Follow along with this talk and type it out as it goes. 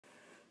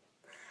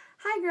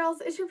Hi girls,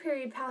 it's your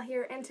period pal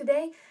here, and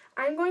today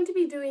I'm going to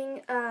be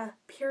doing a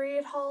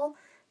period haul,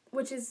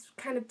 which is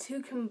kind of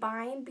two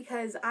combined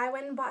because I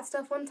went and bought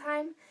stuff one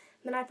time, and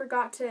then I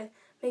forgot to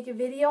make a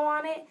video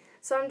on it,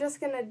 so I'm just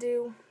going to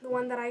do the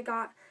one that I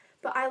got.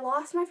 But I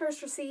lost my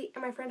first receipt,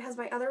 and my friend has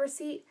my other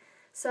receipt,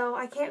 so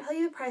I can't tell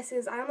you the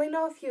prices. I only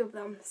know a few of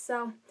them,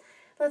 so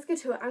let's get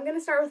to it. I'm going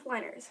to start with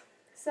liners.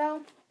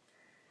 So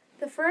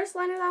the first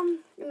liner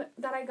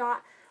that I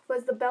got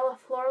was the Bella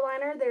Floor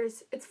liner.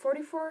 It's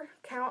 44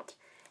 count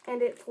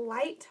and it's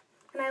light,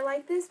 and I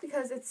like this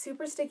because it's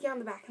super sticky on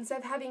the back. Instead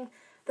of having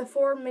the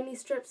 4 mini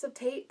strips of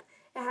tape,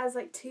 it has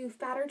like 2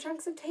 fatter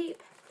chunks of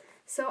tape,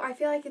 so I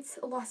feel like it's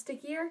a lot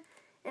stickier,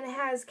 and it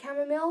has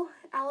chamomile,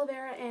 aloe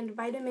vera, and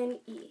vitamin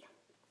E.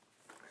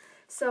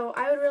 So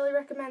I would really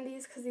recommend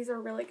these because these are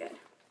really good.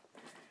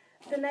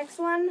 The next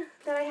one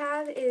that I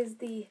have is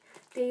the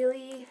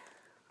Dailies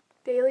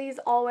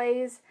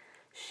Always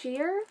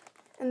Sheer,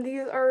 and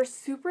these are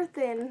super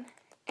thin,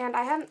 and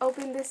I haven't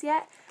opened this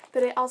yet,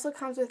 but it also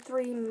comes with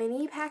 3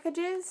 mini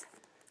packages,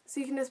 so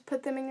you can just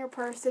put them in your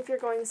purse if you're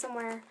going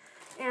somewhere,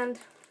 and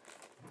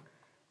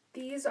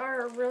these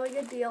are a really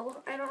good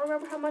deal. I don't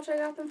remember how much I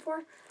got them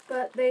for,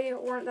 but they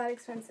weren't that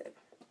expensive.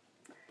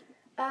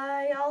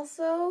 I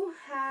also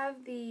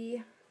have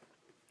the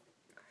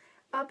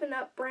Up and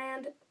Up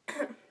brand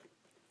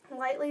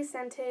lightly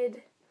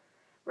scented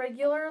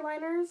regular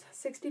liners,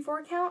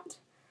 64 count,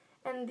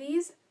 and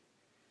these,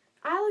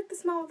 I like the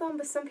smell of them,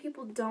 but some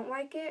people don't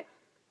like it,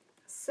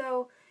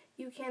 so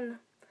you can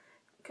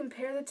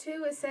compare the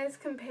two. It says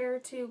compare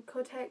to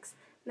Kotex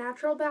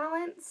Natural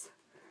Balance,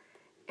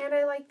 and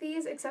I like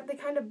these, except they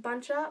kind of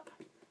bunch up.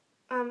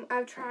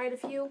 I've tried a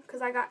few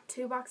because I got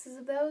 2 boxes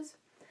of those,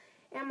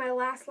 and my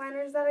last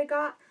liners that I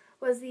got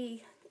was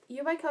the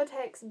U by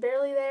Kotex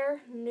Barely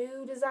There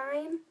new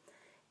design,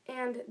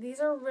 and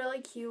these are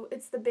really cute.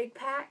 It's the big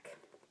pack,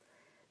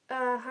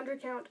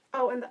 100 count.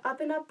 Oh, and the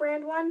Up and Up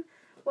brand one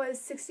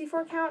was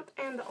 64 count,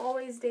 and the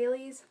Always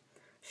Dailies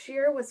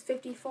Sheer was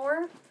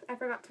 54. I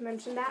forgot to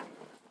mention that.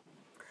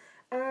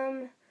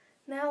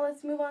 Now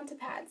let's move on to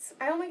pads.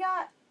 I only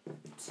got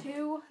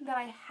 2 that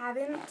I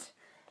haven't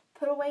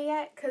put away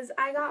yet because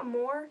I got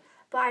more,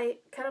 but I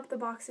cut up the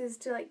boxes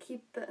to like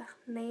keep the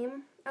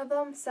name of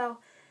them. So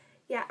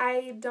yeah,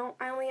 I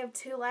only have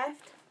 2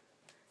 left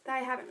that I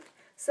haven't.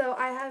 So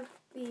I have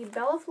the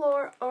Bella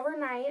Floor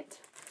Overnight.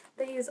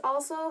 These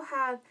also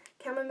have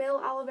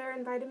chamomile, aloe vera,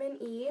 and vitamin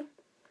E.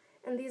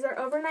 And these are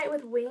overnight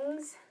with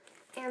wings,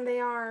 and they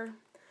are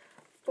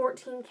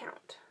 14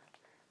 count.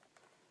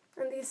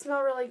 And these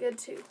smell really good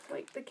too,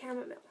 like the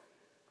chamomile.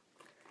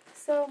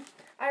 So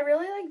I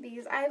really like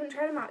these. I haven't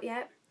tried them out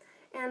yet.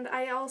 And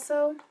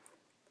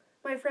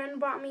my friend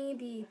bought me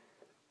the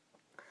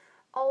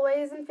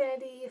Always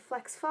Infinity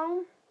Flex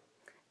Foam,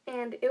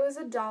 and it was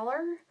 $1,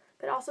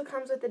 but it also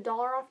comes with a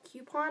 $1 off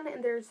coupon,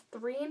 and there's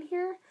 3 in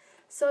here.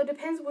 So it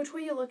depends which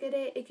way you look at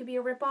it. It could be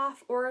a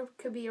ripoff or it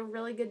could be a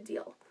really good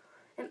deal.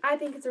 And I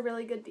think it's a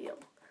really good deal.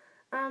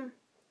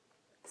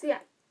 So yeah,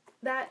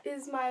 that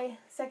is my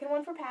second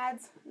one for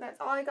pads.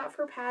 That's all I got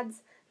for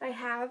pads that I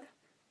have.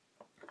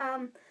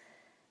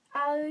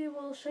 I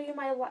will show you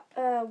my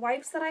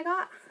wipes that I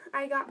got.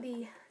 I got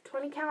the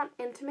 20 count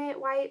Intimate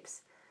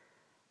wipes.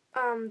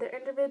 They're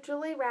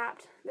individually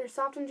wrapped. They're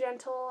soft and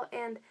gentle,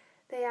 and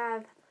they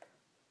have,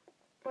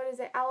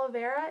 aloe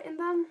vera in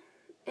them.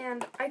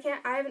 And I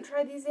haven't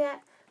tried these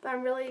yet, but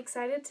I'm really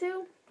excited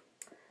to.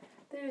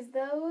 There's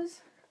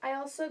those. I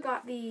also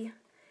got the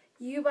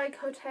U by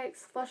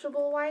Kotex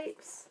flushable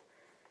wipes,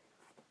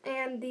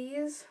 and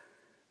these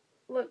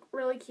look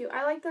really cute.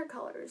 I like their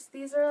colors.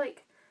 These are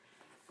like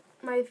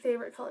my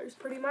favorite colors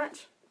pretty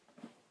much.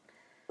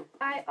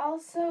 I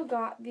also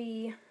got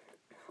the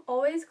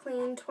Always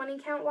Clean 20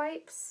 count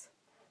wipes.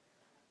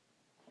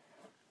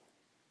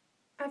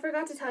 I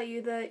forgot to tell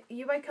you, the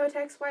U by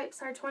Kotex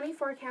wipes are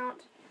 24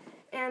 count,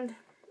 and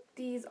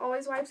these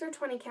Always wipes are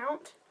 20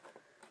 count.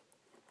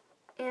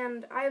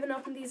 And I haven't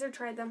opened these or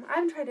tried them. I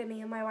haven't tried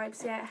any of my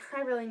wipes yet.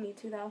 I really need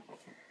to though.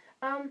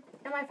 And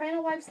my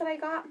final wipes that I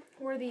got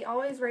were the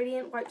Always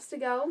Radiant Wipes to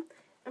Go.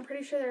 I'm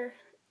pretty sure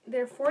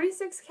they're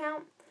 46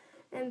 count,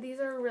 and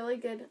these are really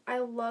good. I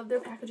love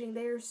their packaging.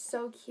 They are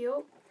so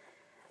cute.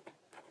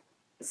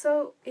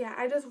 So yeah,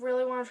 I just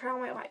really want to try all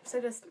my wipes. I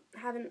just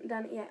haven't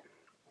done it yet.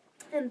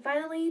 And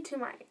finally, to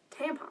my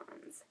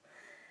tampons.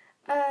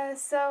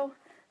 So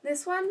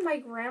this one, my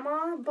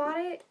grandma bought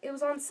it. It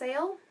was on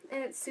sale,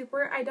 and it's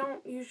super. I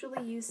don't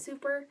usually use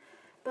super,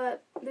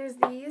 but there's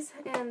these,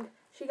 and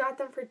she got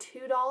them for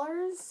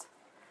 $2.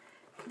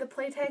 The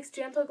Playtex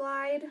Gentle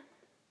Glide.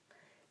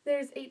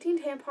 There's 18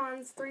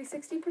 tampons,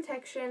 360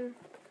 protection.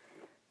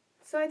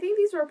 So I think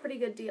these were a pretty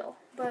good deal,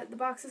 but the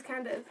box is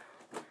kind of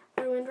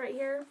ruined right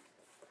here.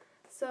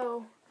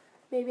 So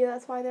maybe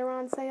that's why they were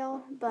on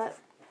sale, but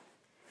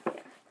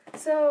yeah.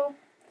 So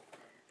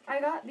I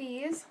got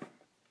these.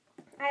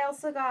 I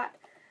also got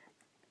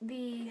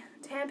the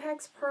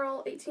Tampax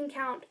Pearl 18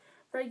 count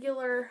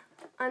regular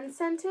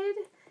unscented.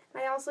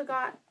 I also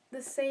got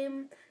the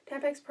same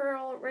Tampax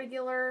Pearl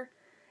regular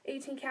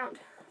 18 count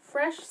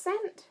fresh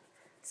scent.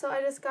 So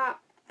I just got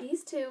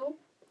these two,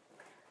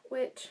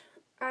 which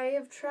I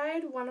have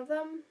tried one of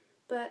them,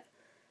 but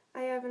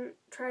I haven't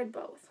tried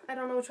both. I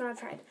don't know which one I've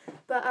tried.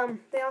 But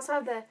they also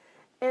have the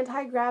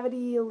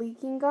anti-gravity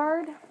leak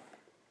guard.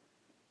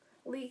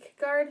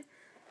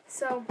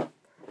 So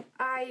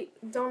I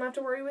don't have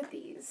to worry with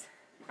these.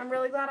 I'm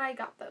really glad I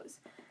got those.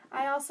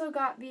 I also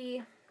got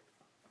the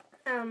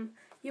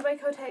U by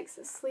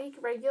Kotex Sleek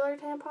regular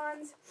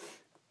tampons,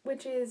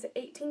 which is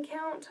 18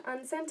 count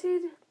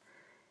unscented.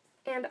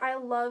 And I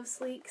love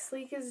Sleek.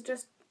 Sleek is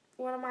just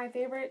one of my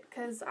favorite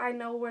because I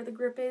know where the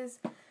grip is,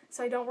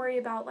 so I don't worry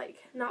about like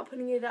not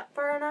putting it up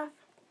far enough.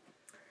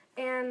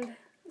 And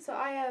so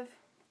I have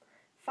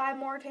 5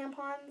 more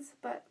tampons,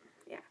 but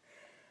yeah.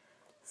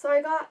 So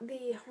I got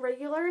the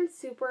regular and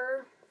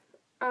super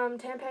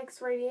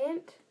Tampax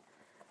Radiant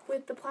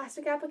with the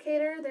plastic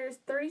applicator. There's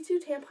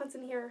 32 tampons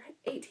in here,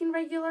 18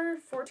 regular,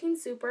 14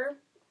 super,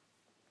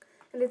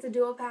 and it's a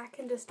dual pack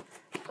and just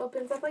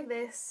opens up like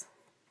this.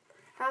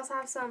 I also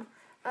have some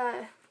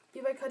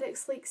U by Kotex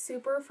Sleek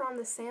Super from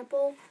the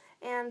sample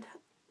and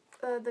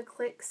the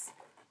clicks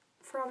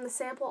from the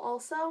sample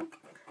also.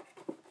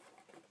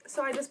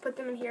 So I just put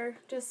them in here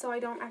just so I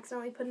don't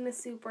accidentally put in a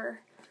super.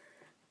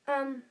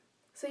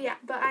 So yeah,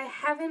 but I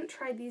haven't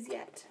tried these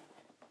yet.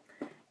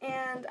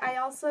 And I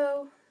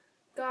also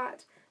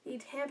got the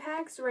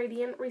Tampax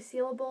Radiant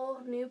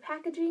resealable new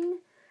packaging.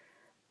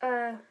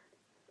 I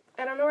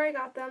don't know where I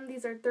got them.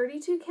 These are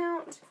 32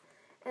 count,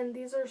 and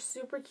these are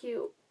super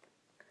cute.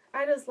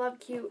 I just love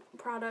cute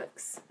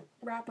products,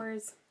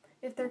 wrappers.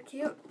 If they're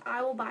cute,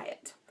 I will buy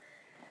it.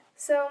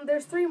 So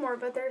there's 3 more,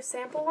 but they're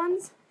sample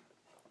ones.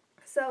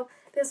 So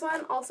this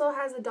one also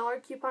has a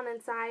 $1 coupon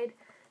inside.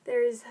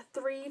 There's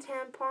 3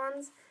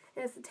 tampons,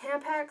 and it's the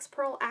Tampax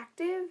Pearl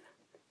Active.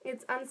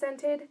 It's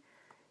unscented,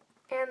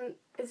 and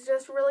it's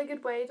just a really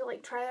good way to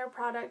like try their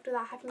product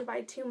without having to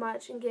buy too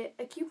much and get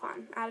a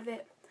coupon out of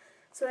it.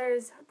 So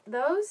there's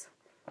those,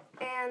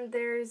 and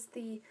there's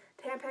the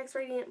Tampax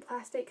Radiant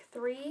Plastic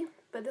 3,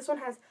 but this one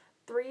has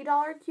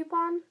 $3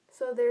 coupon,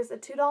 so there's a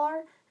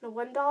 $2 and a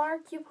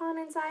 $1 coupon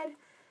inside.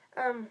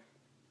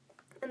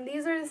 And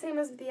these are the same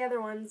as the other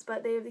ones,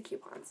 but they have the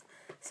coupons.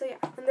 So yeah,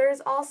 and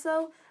there's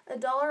also a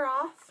 $1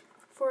 off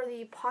for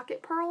the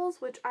Pocket Pearls,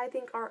 which I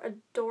think are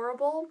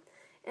adorable,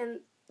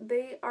 and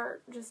they are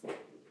just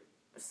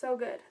so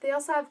good. They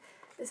also have,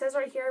 it says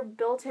right here,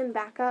 built-in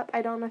backup.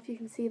 I don't know if you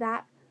can see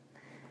that.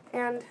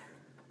 And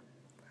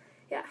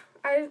yeah,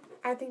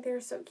 I think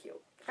they're so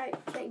cute. I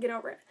can't get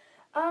over it.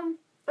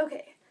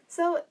 Okay,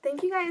 so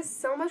thank you guys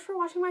so much for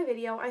watching my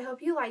video. I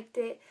hope you liked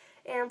it,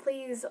 and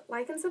please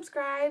like and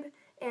subscribe,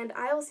 and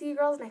I will see you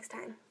girls next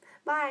time.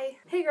 Bye.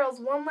 Hey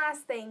girls, one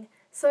last thing.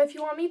 So if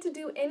you want me to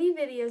do any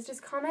videos,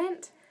 just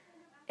comment,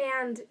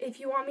 and if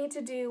you want me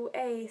to do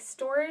a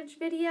storage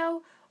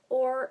video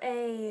or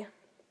a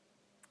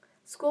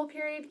school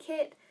period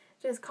kit,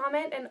 just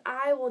comment and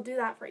I will do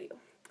that for you.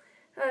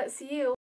 See you.